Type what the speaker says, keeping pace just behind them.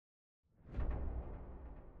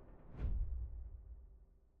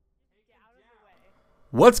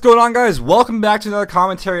What's going on, guys? Welcome back to another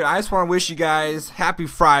commentary. I just want to wish you guys happy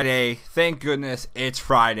Friday. Thank goodness it's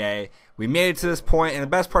Friday. We made it to this point, and the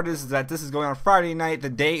best part is that this is going on Friday night. The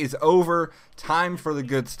day is over. Time for the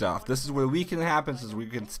good stuff. This is where the weekend happens, this is where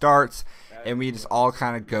the weekend starts, and we just all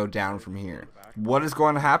kind of go down from here. What is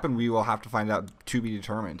going to happen, we will have to find out, to be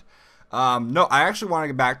determined. No, I actually want to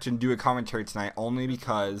get back to do a commentary tonight only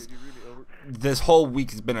because this whole week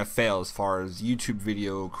has been a fail as far as YouTube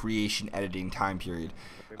video creation editing time period.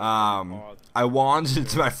 I wanted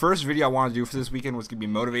to, my first video I wanted to do for this weekend was going to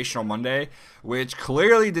be Motivational Monday, which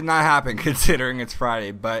clearly did not happen considering it's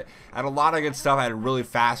Friday, but I had a lot of good stuff. I had a really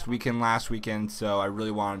fast weekend last weekend, so I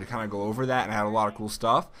really wanted to kind of go over that, and I had a lot of cool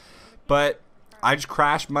stuff. But I just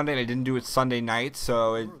crashed Monday and I didn't do it Sunday night,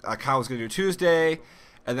 so I kind of was going to do Tuesday,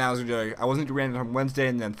 and then I wasn't going to do it on Wednesday,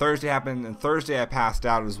 and then Thursday happened, and Thursday I passed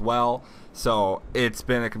out as well. So it's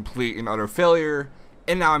been a complete and utter failure,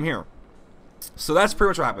 and now I'm here. So that's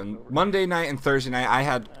pretty much what happened. Monday night and Thursday night, I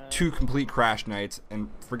had two complete crash nights, and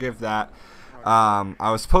forgive that. I'm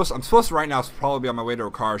supposed to right now probably be on my way to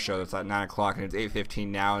a car show that's at 9 o'clock, and it's 8:15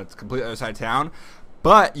 now, and it's completely other side of town.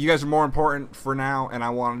 But you guys are more important for now, and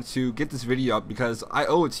I wanted to get this video up because I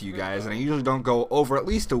owe it to you guys, and I usually don't go over at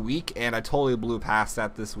least a week, and I totally blew past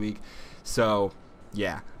that this week. So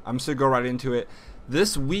yeah, I'm just gonna go right into it.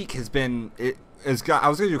 This week has been, I was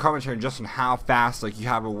going to do a commentary just on how fast you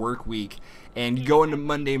have a work week, and you go into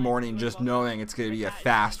Monday morning just knowing it's going to be a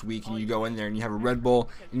fast week, and you go in there and you have a Red Bull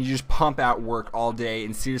and you just pump out work all day,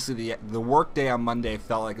 and seriously the work day on Monday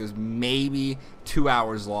felt like it was maybe 2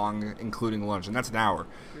 hours long including lunch, and that's an hour.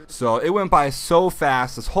 So it went by so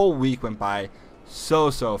fast. This whole week went by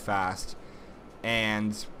so fast,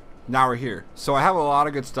 and now we're here. So I have a lot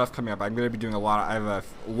of good stuff coming up. I'm going to be doing I have a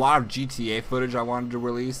lot of GTA footage I wanted to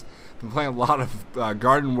release. I've been playing a lot of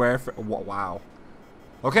Garden Warfare. Wow.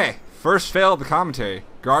 Okay, first fail of the commentary.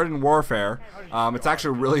 Garden Warfare. It's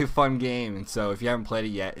actually a really fun game, and so if you haven't played it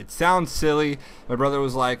yet, it sounds silly. My brother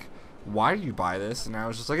was like, why did you buy this? And I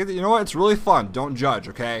was just like, you know what? It's really fun. Don't judge,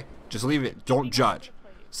 okay? Just leave it. Don't judge.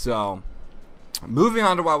 So, moving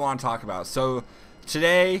on to what I want to talk about. So,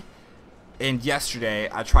 today and yesterday,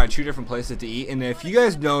 I tried two different places to eat, and if you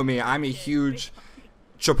guys know me, I'm a huge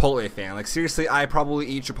Chipotle fan. Like, seriously, I probably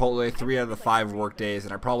eat Chipotle 3 out of the 5 work days,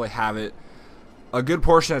 and I probably have it a good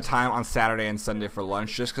portion of time on Saturday and Sunday for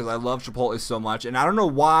lunch, just because I love Chipotle so much, and I don't know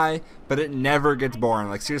why, but it never gets boring.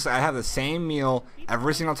 Like, seriously, I have the same meal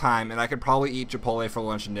every single time, and I could probably eat Chipotle for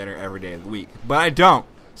lunch and dinner every day of the week, but I don't,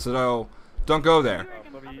 so don't go there.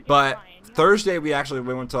 But Thursday, we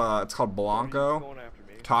went to, it's called Blanco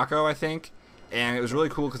Taco, I think, and it was really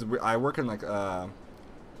cool because I work in like I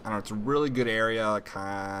don't know, it's a really good area,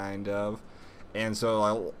 kind of, and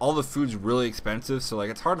so all the food's really expensive, so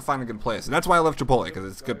it's hard to find a good place, and that's why I love Chipotle, because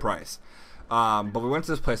it's a good price. But we went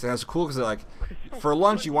to this place, and it's cool because for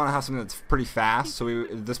lunch you want to have something that's pretty fast. So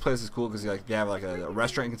this place is cool because they have a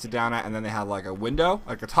restaurant you can sit down at, and then they have a window,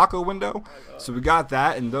 a taco window. So we got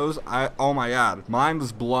that, and those, oh my god, mine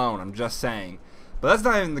was blown. I'm just saying, but that's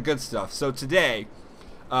not even the good stuff. So today,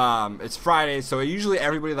 it's Friday, so usually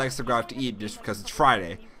everybody likes to go out to eat just because it's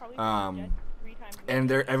Friday. And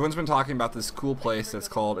everyone's been talking about this cool place it's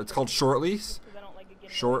called Short Leash.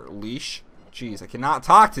 Short Leash. Jeez, I cannot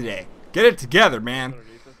talk today. Get it together, man.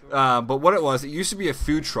 But what it used to be a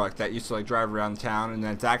food truck that used to drive around town, and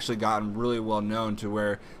then it's actually gotten really well known to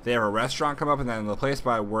where they have a restaurant come up, and then the place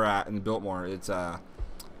by we're at in the Biltmore, it's like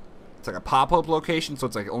a pop-up location, so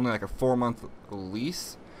it's only a 4-month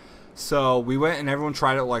lease. So we went and everyone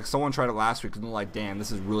tried it. Someone tried it last week and they're like, damn, this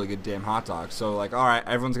is really good damn hot dog. So all right,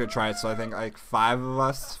 everyone's gonna try it. So I think 5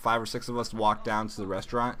 or 6 of us walked down to the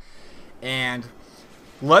restaurant, and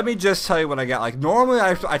let me just tell you what I got. Normally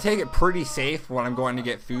I take it pretty safe when I'm going to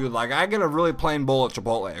get food. I get a really plain bowl at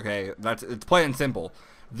Chipotle, okay? It's plain and simple.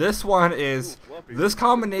 This one is, this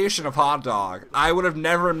combination of hot dog, I would have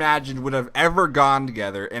never imagined would have ever gone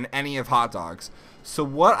together in any of hot dogs. So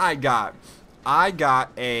what I got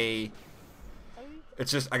a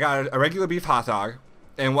regular beef hot dog,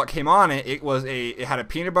 and what came on it, it had a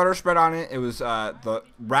peanut butter spread on it. It was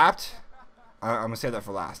wrapped. I'm gonna say that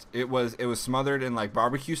for last. It was smothered in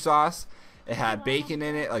barbecue sauce. It had bacon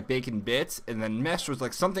in it, bacon bits, and then meshed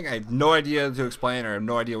with something I have no idea to explain, or I have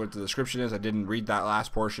no idea what the description is. I didn't read that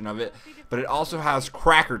last portion of it. But it also has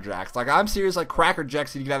Cracker Jacks. I'm serious, Cracker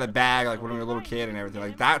Jacks you get out of the bag when you're a little kid and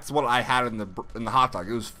everything. That's what I had in the hot dog.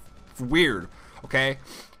 It was weird, okay?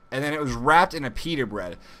 And then it was wrapped in a pita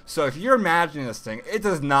bread. So if you're imagining this thing, it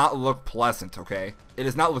does not look pleasant, okay? It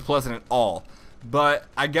does not look pleasant at all. But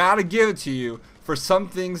I gotta give it to you. for some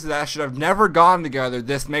things that should have never gone together,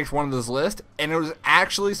 this makes one of those lists, and it was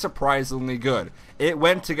actually surprisingly good. It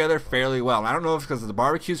went together fairly well. And I don't know if it's because of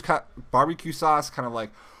the barbecue sauce kind of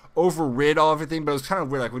like overrid all everything, but it was kind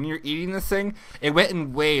of weird. Like when you're eating this thing, it went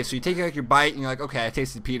in waves. So you take like your bite, and you're like, okay, I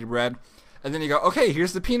tasted pita bread. And then you go, okay,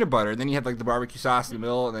 here's the peanut butter. And then you have like the barbecue sauce in the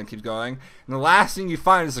middle, and then it keeps going. And the last thing you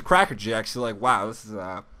find is the Cracker Jacks. You're like, wow, this is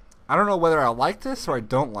I don't know whether I like this or I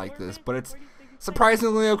don't like this, but it's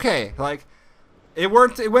surprisingly okay. Like it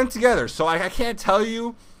went together. So I can't tell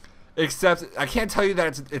you, except I can't tell you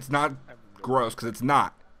that it's not gross, because it's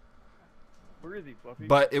not. Where is he, Fluffy?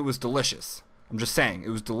 But it was delicious. I'm just saying, it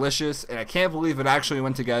was delicious, and I can't believe it actually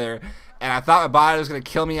went together. And I thought my body was going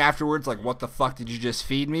to kill me afterwards, like, what the fuck did you just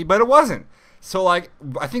feed me? But it wasn't. So, like,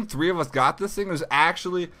 I think 3 of us got this thing. It was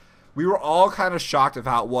actually, we were all kind of shocked of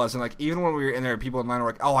how it was. And, like, even when we were in there, people in line were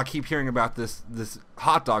like, oh, I keep hearing about this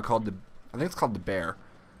hot dog called I think it's called the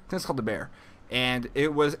Bear. And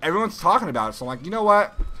it was, everyone's talking about it. So I'm like, you know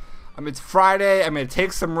what? It's Friday. I'm going to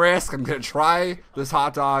take some risk. I'm going to try this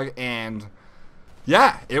hot dog, and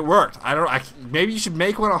yeah, it worked. Maybe you should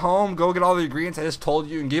make one at home. Go get all the ingredients I just told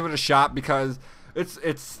you and give it a shot, because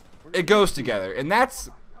it goes together. And that's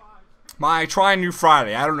my try new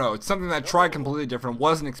Friday. I don't know. It's something that I tried completely different.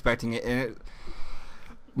 Wasn't expecting it, and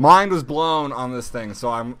mind was blown on this thing. So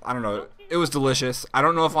I don't know. It was delicious. I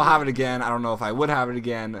don't know if I'll have it again. I don't know if I would have it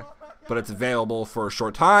again, but it's available for a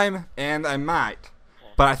short time, and I might.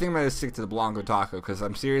 But I think I'm gonna stick to the Blanco taco, because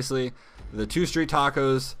I'm seriously the 2 street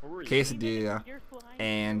tacos, quesadilla,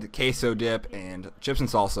 and queso dip, and chips and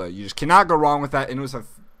salsa. You just cannot go wrong with that, and it was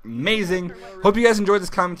amazing. Hope you guys enjoyed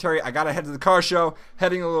this commentary. I gotta head to the car show,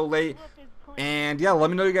 heading a little late, and yeah,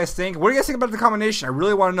 let me know what you guys think. What do you guys think about the combination? I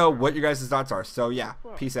really want to know what your guys' thoughts are. So yeah,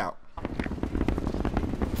 peace out.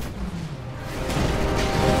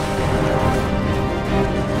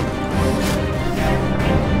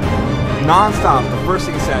 Non-stop, the first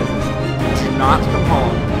thing it says is, do not come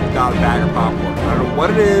home without a bag of popcorn. I don't know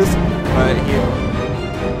what it is, but here.